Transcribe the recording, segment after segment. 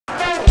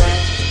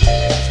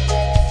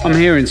I'm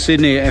here in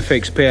Sydney at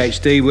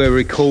FXPHD. We're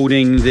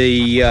recording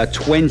the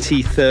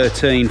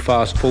 2013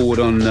 Fast Forward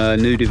on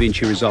new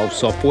DaVinci Resolve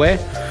software.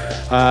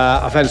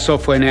 I've had the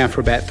software now for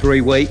about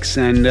 3 weeks,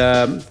 and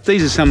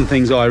these are some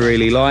things I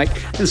really like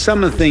and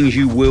some of the things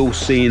you will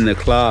see in the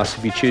class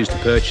if you choose to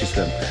purchase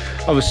them.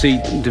 Obviously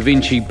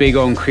DaVinci big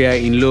on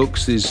creating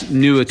looks. There's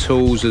newer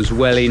tools as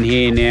well in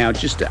here now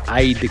just to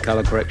aid the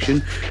color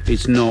correction.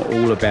 It's not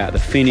all about the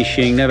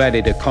finishing. They've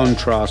added a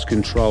contrast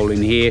control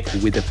in here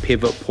with a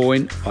pivot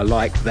point. I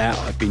like that.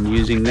 I've been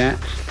using that.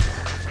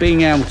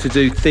 Being able to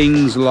do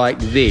things like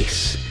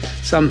this,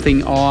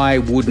 something I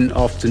wouldn't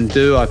often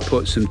do. I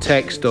put some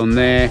text on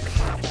there,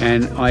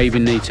 and I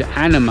even need to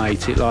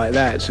animate it like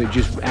that, so it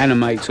just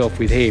animates off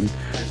with him.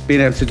 Being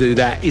able to do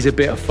that is a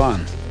bit of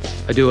fun.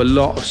 I do a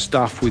lot of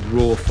stuff with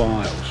raw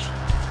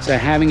files. So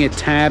having a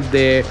tab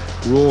there,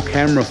 raw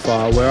camera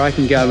file, where I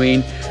can go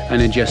in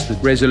and adjust the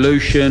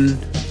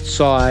resolution,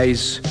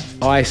 size,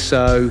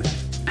 ISO,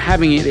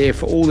 having it there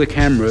for all the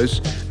cameras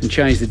and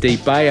change the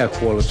debao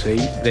quality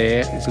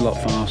there is a lot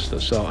faster.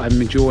 So I'm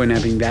enjoying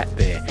having that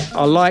there.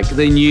 I like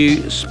the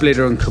new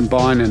splitter and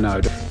combiner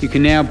node. You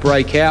can now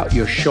break out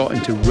your shot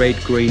into red,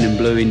 green and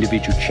blue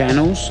individual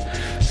channels.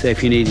 So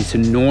if you needed to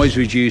noise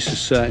reduce a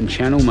certain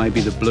channel,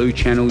 maybe the blue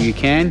channel, you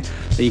can.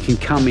 Then you can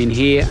come in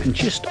here and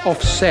just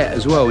offset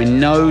as well in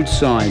node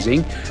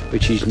sizing,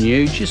 which is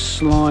new. Just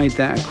slide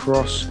that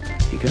across.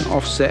 You can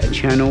offset a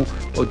channel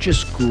or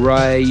just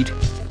grade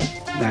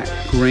that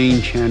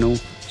green channel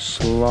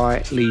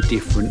slightly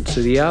different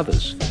to the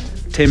others.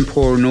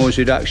 Temporal noise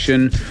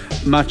reduction,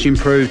 much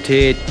improved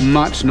here,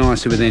 much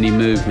nicer with any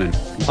movement.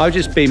 I've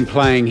just been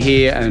playing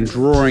here and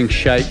drawing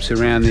shapes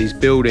around these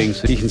buildings.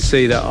 So you can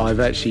see that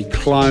I've actually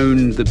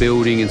cloned the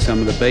building and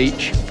some of the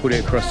beach, put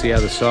it across the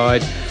other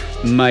side,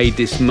 made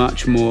this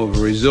much more of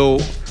a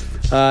resort.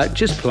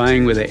 Just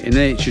playing with it, and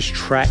then it just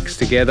tracks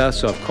together.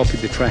 So I've copied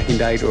the tracking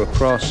data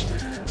across.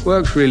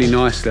 Works really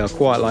nicely. I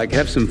quite like it.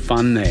 Have some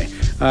fun there.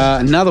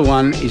 Another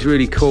one is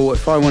really cool.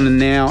 If I want to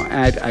now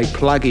add a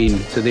plug-in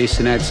to this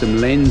and add some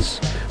lens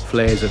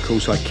flares, of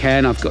course I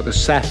can. I've got the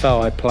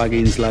Sapphire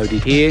plugins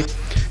loaded here.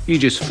 You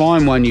just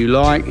find one you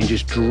like and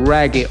just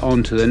drag it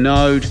onto the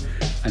node,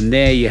 and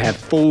there you have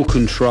full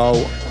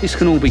control. This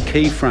can all be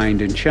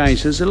keyframed and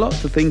changed. There's a lot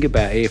to think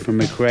about here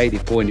from a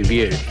creative point of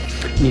view.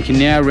 You can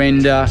now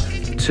render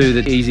to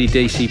the Easy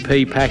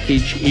DCP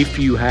package if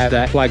you have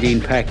that plug-in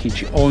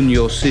package on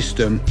your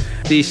system.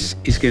 This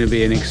is going to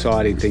be an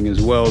exciting thing as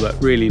well that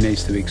really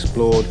needs to be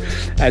explored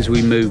as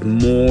we move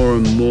more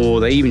and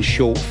more. Even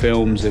short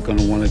films are going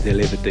to want to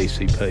deliver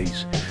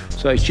DCPs.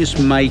 So it's just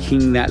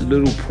making that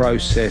little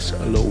process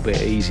a little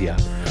bit easier.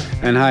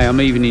 And hey, I'm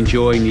even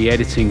enjoying the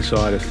editing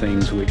side of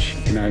things, which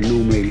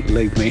normally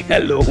leave me a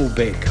little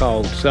bit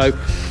cold. So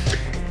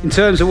in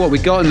terms of what we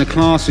got in the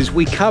classes,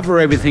 we cover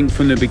everything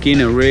from the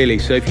beginner really.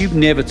 So if you've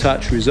never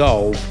touched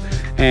Resolve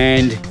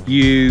and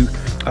you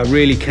are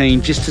really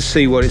keen just to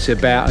see what it's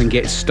about and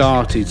get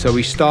started, so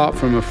we start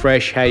from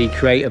afresh, how you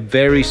create a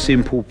very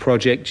simple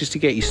project just to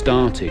get you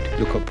started.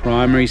 Look at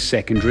primaries,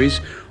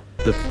 secondaries,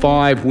 the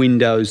 5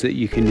 windows that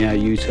you can now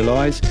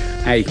utilize,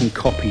 how you can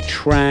copy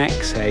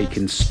tracks, how you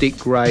can stick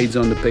grades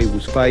onto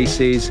people's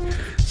faces.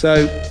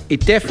 So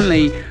it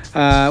definitely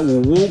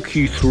will walk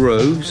you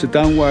through, so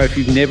don't worry if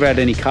you've never had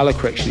any color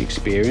correction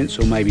experience,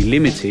 or maybe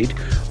limited,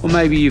 or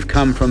maybe you've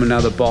come from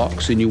another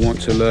box and you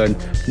want to learn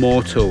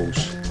more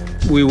tools.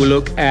 We will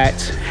look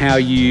at how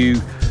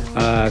you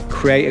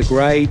create a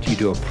grade, you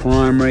do a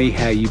primary,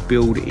 how you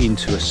build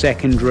into a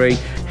secondary,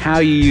 how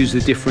you use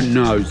the different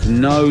nodes. The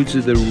nodes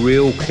are the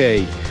real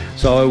key.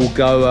 So I will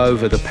go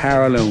over the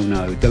parallel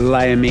node, the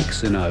layer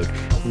mixer node,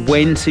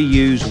 when to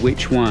use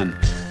which one.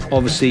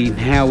 Obviously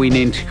how we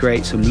need to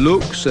create some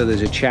looks, so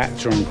there's a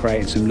chapter on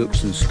creating some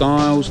looks and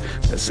styles.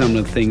 That's some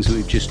of the things that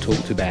we've just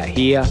talked about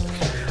here.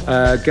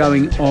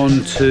 Going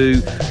on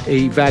to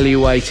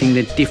evaluating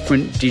the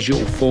different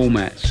digital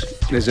formats.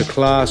 There's a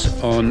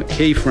class on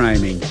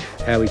keyframing,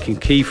 how we can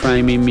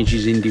keyframe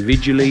images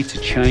individually to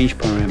change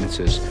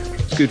parameters.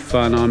 It's good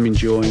fun. I'm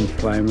enjoying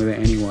playing with it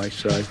anyway,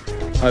 so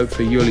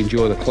hopefully you'll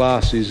enjoy the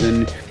classes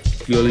and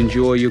you'll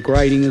enjoy your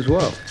grading as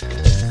well.